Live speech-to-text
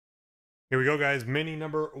Here we go, guys. Mini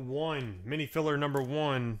number one. Mini filler number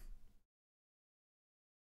one.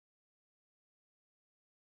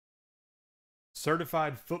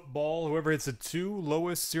 Certified football. Whoever hits the two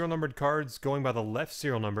lowest serial numbered cards going by the left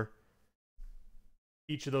serial number,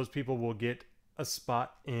 each of those people will get a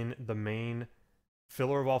spot in the main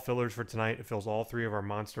filler of all fillers for tonight. It fills all three of our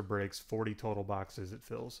monster breaks. 40 total boxes it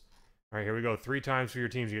fills. All right, here we go. 3 times for your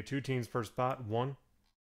teams. You get 2 teams per spot. 1,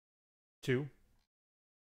 2,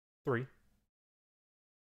 3.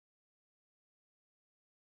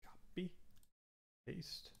 Copy.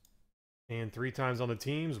 Paste. And 3 times on the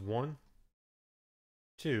teams. 1,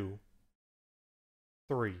 2,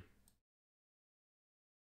 3.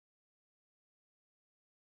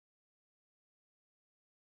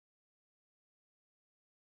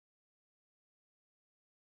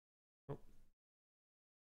 Oh.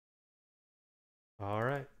 All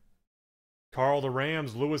right. Carl the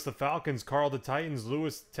Rams, Lewis the Falcons, Carl the Titans,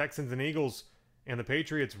 Lewis Texans and Eagles, and the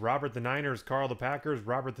Patriots, Robert the Niners, Carl the Packers,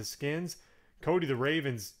 Robert the Skins, Cody the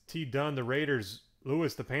Ravens, T Dunn the Raiders,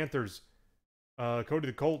 Lewis the Panthers, Cody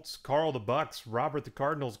the Colts, Carl the Bucks, Robert the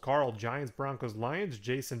Cardinals, Carl Giants, Broncos, Lions,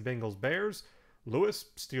 Jason Bengals, Bears, Lewis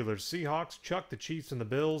Steelers, Seahawks, Chuck the Chiefs and the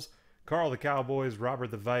Bills, Carl the Cowboys,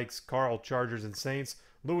 Robert the Vikes, Carl Chargers and Saints,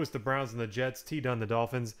 Lewis the Browns and the Jets, T Dunn the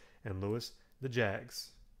Dolphins, and Lewis the Jags.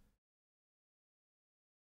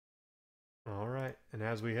 All right, and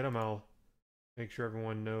as we hit them, I'll make sure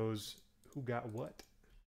everyone knows who got what.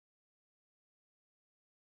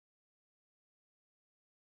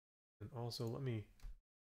 And also, let me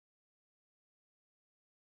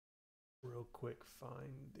real quick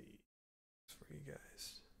find these for you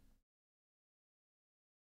guys.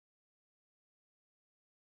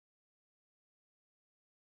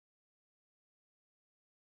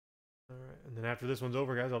 All right, and then after this one's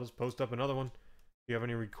over, guys, I'll just post up another one. If you have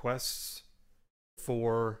any requests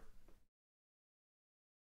for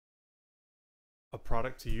a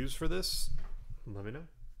product to use for this, let me know.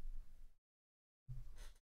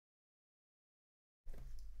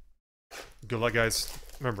 Good luck, guys.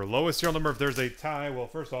 Remember, lowest serial number if there's a tie. Well,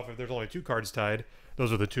 first off, if there's only 2 cards tied,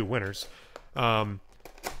 those are the 2 winners.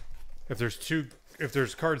 If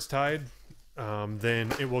there's cards tied,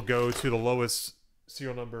 then it will go to the lowest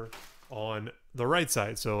serial number on the right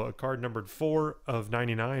side. So a card numbered 4 of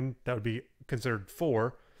 99, that would be considered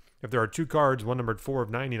 4. If there are 2 cards, one numbered 4 of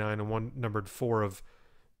 99 and one numbered 4 of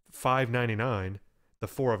 599, the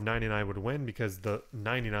 4 of 99 would win because the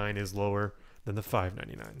 99 is lower than the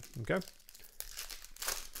 599. Okay?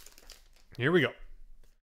 Here we go.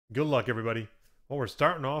 Good luck, everybody. Well, we're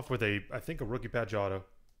starting off with I think a rookie patch auto.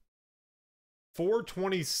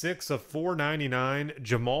 426 of 499,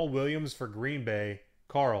 Jamal Williams for Green Bay.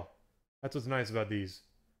 Carl. That's what's nice about these.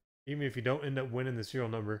 Even if you don't end up winning the serial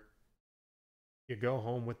number, you go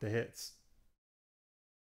home with the hits.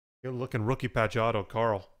 Good looking rookie patch auto,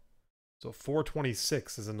 Carl. So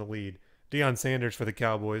 426 is in the lead. Deion Sanders for the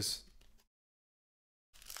Cowboys.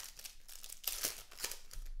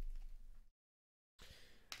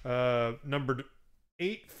 Numbered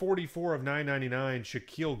 844 of 999,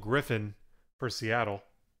 Shaquille Griffin for Seattle.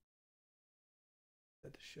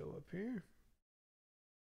 That to show up here.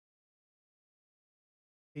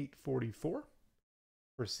 844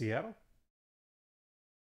 for Seattle.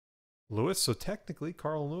 Lewis, so technically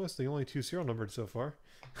Carl and Lewis, the only 2 serial numbered so far.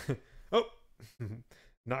 Oh,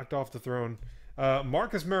 knocked off the throne.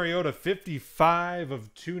 Marcus Mariota, 55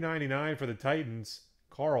 of 299 for the Titans.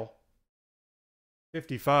 Carl,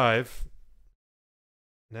 55.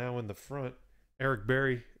 Now in the front, Eric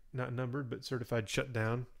Berry, not numbered, but certified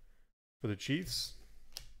shutdown for the Chiefs.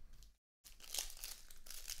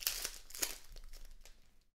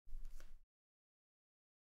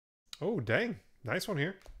 Oh, dang. Nice one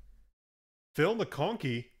here. Phil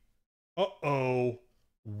McConkey. Uh-oh.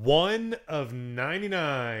 1 of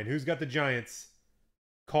 99. Who's got the Giants?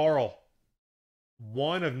 Carl.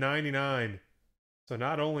 1 of 99. So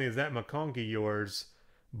not only is that McConkey yours,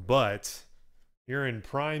 but you're in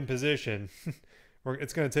prime position.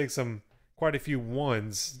 It's going to take quite a few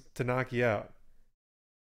ones to knock you out.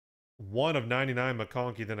 1 of 99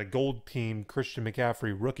 McConkey, then a gold team Christian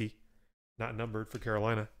McCaffrey rookie. Not numbered for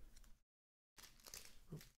Carolina.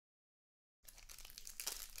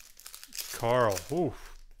 Carl,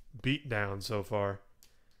 oof, beat down so far.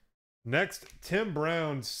 Next, Tim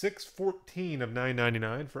Brown, 614 of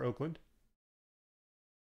 999 for Oakland.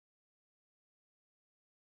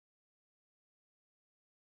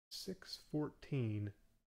 $614.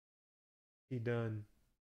 He done.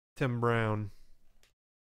 Tim Brown.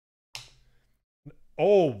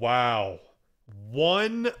 Oh, wow.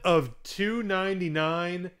 1 of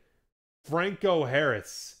 299, Franco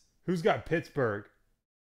Harris. Who's got Pittsburgh?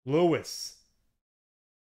 Lewis.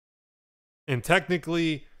 And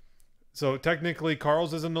technically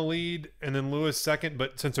Carl's is in the lead and then Lewis second,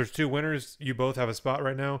 but since there's two winners, you both have a spot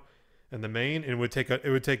right now in the main, and it would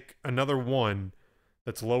take another one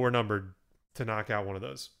that's lower numbered to knock out one of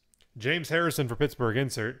those. James Harrison for Pittsburgh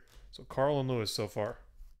insert. So Carl and Lewis so far.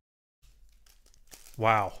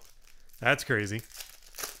 Wow. That's crazy.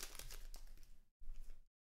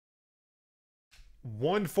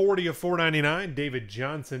 140 of 499, David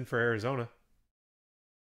Johnson for Arizona.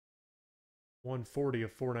 140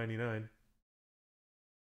 of 499.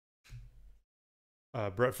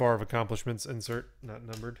 Brett Favre accomplishments insert, not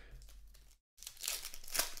numbered.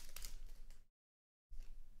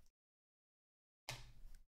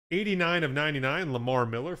 '89 of 99, Lamar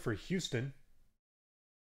Miller for Houston.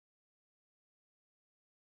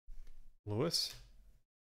 Lewis.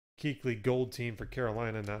 Kuechly Gold Team for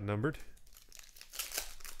Carolina, not numbered.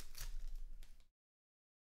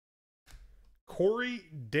 Corey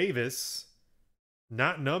Davis,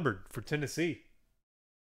 not numbered for Tennessee.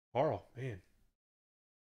 Carl, man.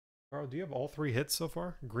 Carl, do you have all three hits so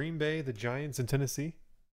far? Green Bay, the Giants, and Tennessee?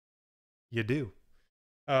 You do.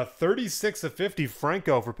 36 of 50,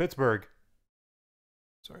 Franco for Pittsburgh.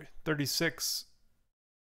 Sorry, 36.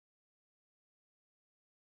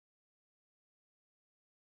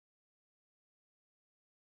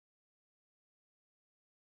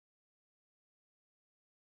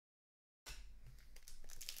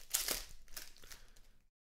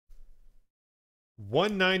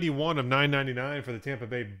 $191 of $9.99 for the Tampa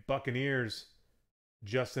Bay Buccaneers.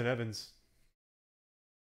 Justin Evans.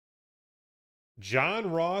 John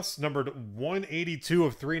Ross, numbered 182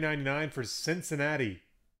 of $3.99 for Cincinnati.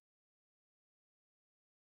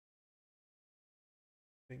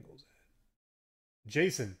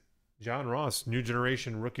 Jason. John Ross, New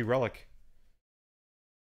Generation Rookie Relic.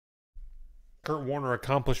 Kurt Warner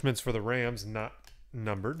accomplishments for the Rams, not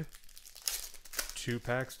numbered. 2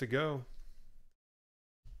 packs to go.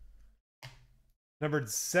 Numbered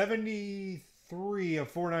 73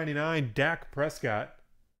 of $4.99, Dak Prescott.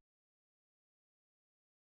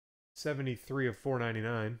 73 of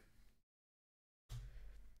 $4.99.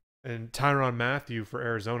 And Tyrann Mathieu for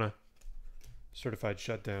Arizona. Certified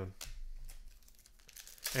shutdown.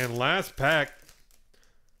 And last pack.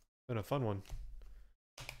 Been a fun one.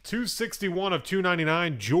 261 of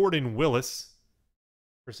 $2.99, Jordan Willis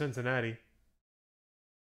for Cincinnati.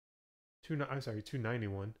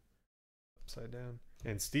 291. Upside down.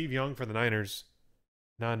 And Steve Young for the Niners.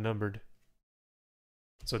 Non-numbered.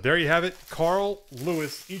 So there you have it. Carl,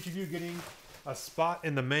 Lewis, each of you getting a spot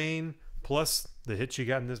in the main, plus the hits you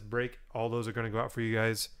got in this break. All those are going to go out for you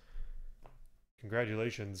guys.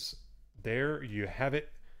 Congratulations. There you have it.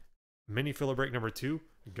 Mini filler break number 2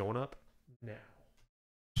 going up now.